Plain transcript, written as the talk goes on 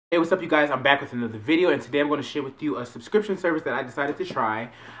Hey, what's up you guys? I'm back with another video, and today I'm going to share with you a subscription service that I decided to try.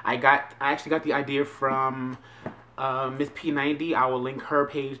 I actually got the idea from Miss P90. I will link her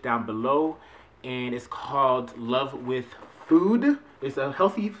page down below, and it's called Love with Food. It's a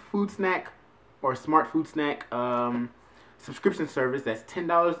healthy food snack or smart food snack subscription service that's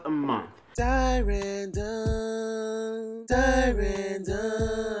 $10 a month. Dyrandom.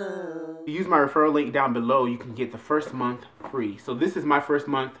 If you use my referral link down below, you can get the first month free. So this is my first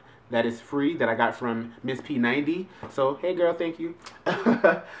month that is free that I got from Miss P90. So hey girl, thank you.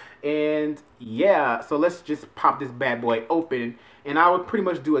 And yeah, so let's just pop this bad boy open, and I would pretty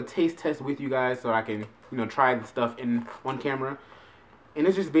much do a taste test with you guys so I can, you know, try the stuff on camera. And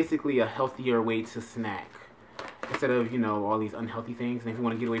it's just basically a healthier way to snack instead of, you know, all these unhealthy things. And if you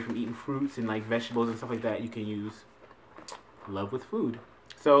want to get away from eating fruits and like vegetables and stuff like that, you can use Love with Food.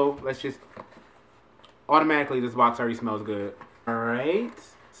 So let's just, automatically this box already smells good. Alright,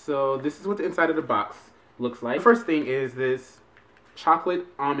 so this is what the inside of the box looks like. The first thing is this chocolate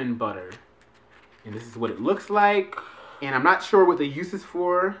almond butter. And this is what it looks like. And I'm not sure what the use is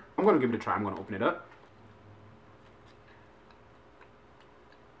for. I'm going to give it a try. I'm going to open it up.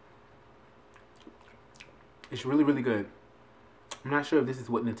 It's really, really good. I'm not sure if this is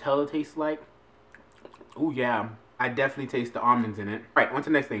what Nutella tastes like. Oh yeah, I definitely taste the almonds in it. Alright, on to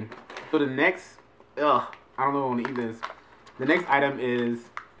the next thing. So the next, I don't know if I want to eat this. The next item is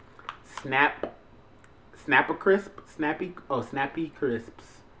Snappy Crisps.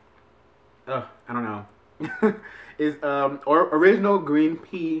 I don't know. Is or original green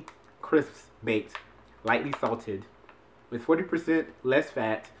pea crisps baked, lightly salted, with 40% less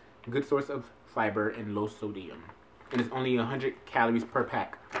fat, good source of fiber, and low sodium. And it's only 100 calories per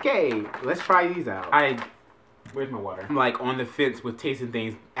pack. Okay, let's try these out. Where's my water? I'm like on the fence with tasting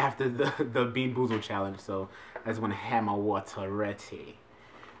things after the Bean Boozled challenge, so I just want to have my water ready.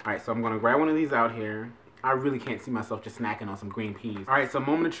 Alright, so I'm going to grab one of these out here. I really can't see myself just snacking on some green peas. Alright, so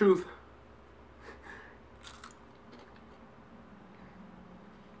moment of truth.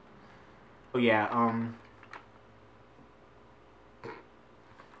 Oh yeah,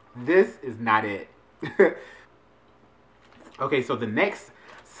 this is not it. Okay, so the next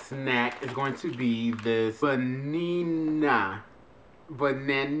snack is going to be this banana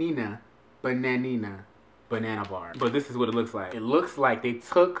bar. But this is what it looks like. It looks like they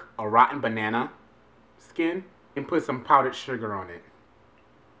took a rotten banana skin and put some powdered sugar on it.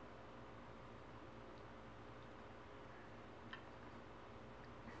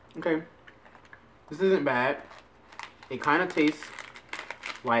 Okay, this isn't bad. It kind of tastes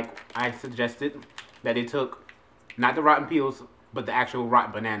like I suggested, that they took not the rotten peels but the actual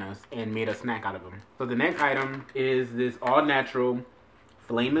rotten bananas and made a snack out of them. So the next item is this all natural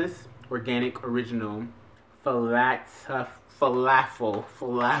flameless organic original falafel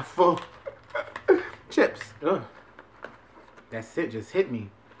chips. Ugh, that scent just hit me.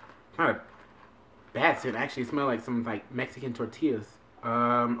 Not a bad scent, actually. It smells like some like Mexican tortillas.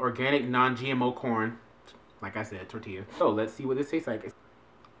 Organic non-GMO corn, like I said, tortilla. So let's see what this tastes like.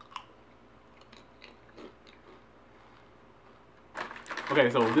 Okay,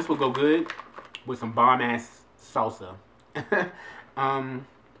 so this will go good with some bomb-ass salsa. There's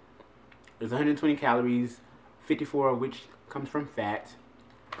 120 calories, 54 of which comes from fat.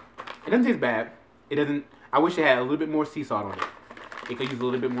 It doesn't taste bad. It doesn't. I wish it had a little bit more sea salt on it. It could use a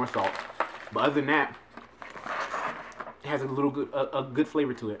little bit more salt. But other than that, it has a good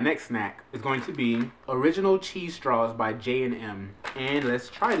flavor to it. The next snack is going to be original cheese straws by J&M. And let's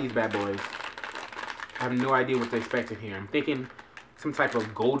try these bad boys. I have no idea what to expect in here. I'm thinking some type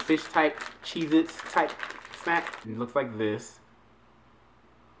of goldfish type, Cheez-Its type snack. It looks like this.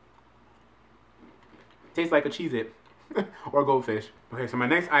 Tastes like a Cheez-It or goldfish. Okay, so my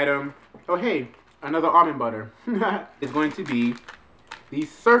next item, oh hey, another almond butter. Is going to be the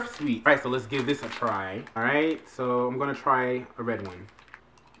Surf Sweet. Alright, so let's give this a try. Alright, so I'm gonna try a red one.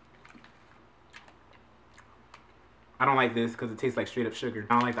 I don't like this because it tastes like straight up sugar.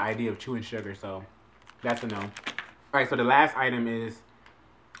 I don't like the idea of chewing sugar, so that's a no. Alright, so the last item is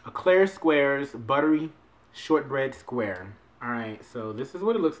a Claire Squares Buttery Shortbread Square. Alright, so this is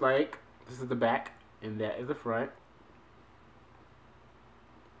what it looks like. This is the back, and that is the front.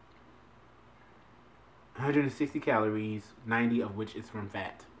 160 calories, 90 of which is from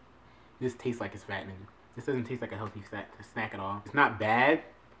fat. This tastes like it's fattening. This doesn't taste like a healthy snack at all. It's not bad,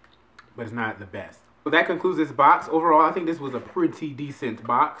 but it's not the best. So that concludes this box. Overall, I think this was a pretty decent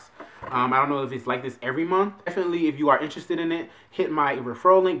box. I don't know if it's like this every month. Definitely, if you are interested in it, hit my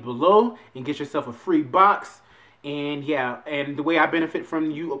referral link below and get yourself a free box. And yeah, and the way I benefit from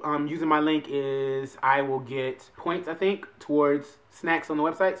you using my link is I will get points, I think, towards snacks on the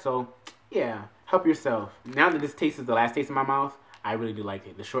website. So yeah, help yourself. Now that this taste is the last taste in my mouth, I really do like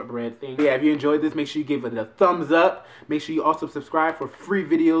it. The shortbread thing. Yeah, if you enjoyed this, make sure you give it a thumbs up. Make sure you also subscribe for free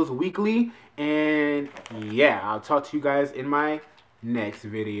videos weekly. And yeah, I'll talk to you guys in my next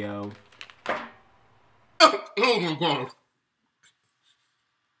video. Oh my god.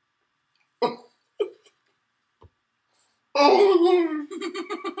 Oh my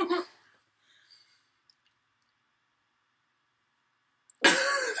god.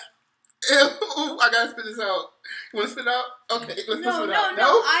 Ew, I gotta spit this out. You wanna spit it out? Okay, let's spit it out. No,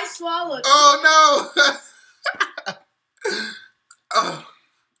 I swallowed. Oh no! Oh.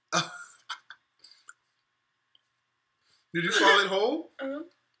 Did you swallow it whole?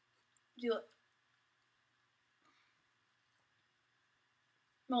 Do it.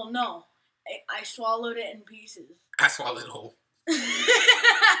 Well, no. I swallowed it in pieces. I swallowed it whole.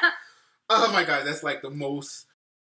 Oh my god, that's like the most